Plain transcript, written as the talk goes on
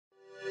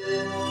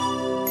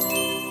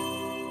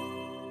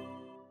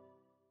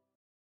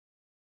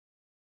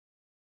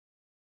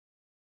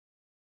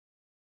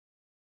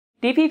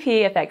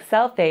DPP affects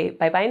cell fate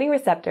by binding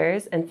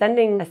receptors and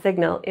sending a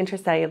signal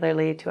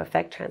intracellularly to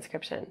affect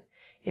transcription.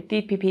 If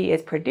DPP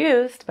is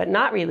produced but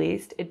not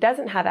released, it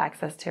doesn't have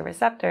access to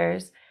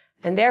receptors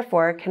and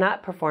therefore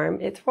cannot perform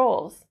its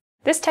roles.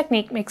 This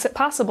technique makes it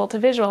possible to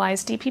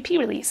visualize DPP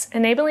release,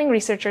 enabling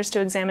researchers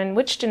to examine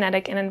which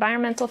genetic and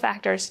environmental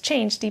factors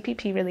change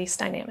DPP release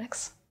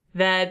dynamics.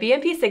 The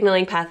BMP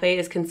signaling pathway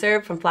is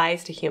conserved from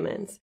flies to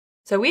humans.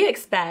 So we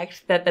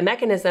expect that the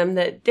mechanism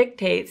that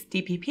dictates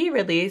DPP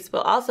release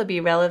will also be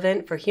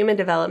relevant for human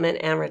development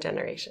and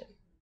regeneration.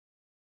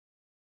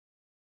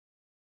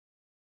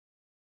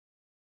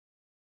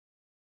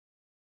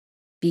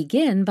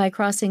 Begin by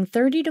crossing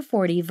 30 to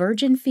 40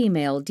 virgin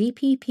female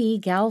DPP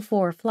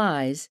Gal4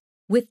 flies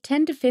with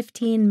 10 to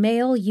 15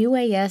 male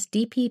UAS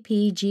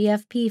DPP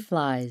GFP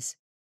flies.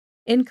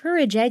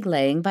 Encourage egg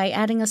laying by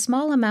adding a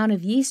small amount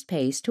of yeast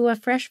paste to a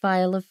fresh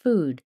vial of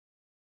food.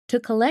 To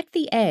collect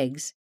the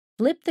eggs,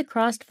 flip the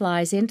crossed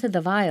flies into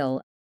the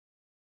vial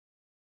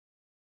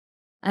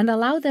and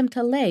allow them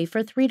to lay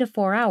for 3 to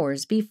 4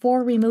 hours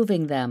before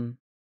removing them.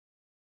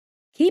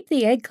 Keep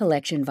the egg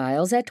collection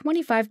vials at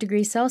 25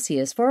 degrees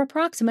Celsius for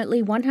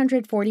approximately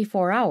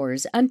 144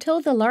 hours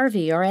until the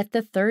larvae are at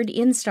the third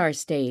instar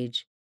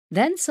stage.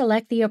 Then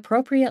select the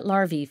appropriate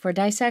larvae for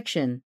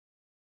dissection.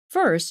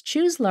 First,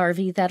 choose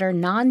larvae that are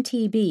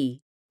non-TB,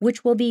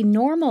 which will be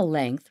normal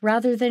length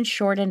rather than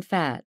short and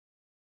fat.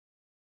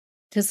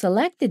 To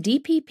select the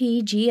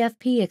DPP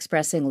GFP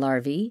expressing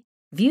larvae,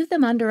 view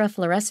them under a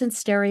fluorescent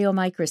stereo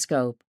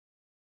microscope.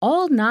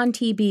 All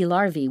non-TB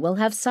larvae will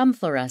have some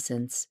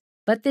fluorescence,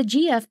 but the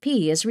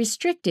GFP is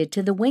restricted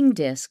to the wing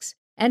discs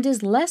and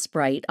is less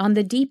bright on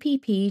the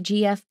DPP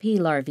GFP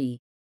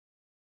larvae.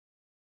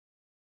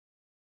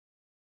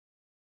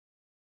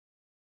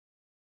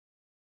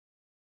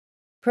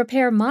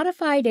 Prepare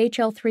modified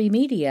HL3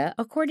 media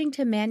according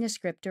to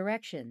manuscript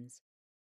directions.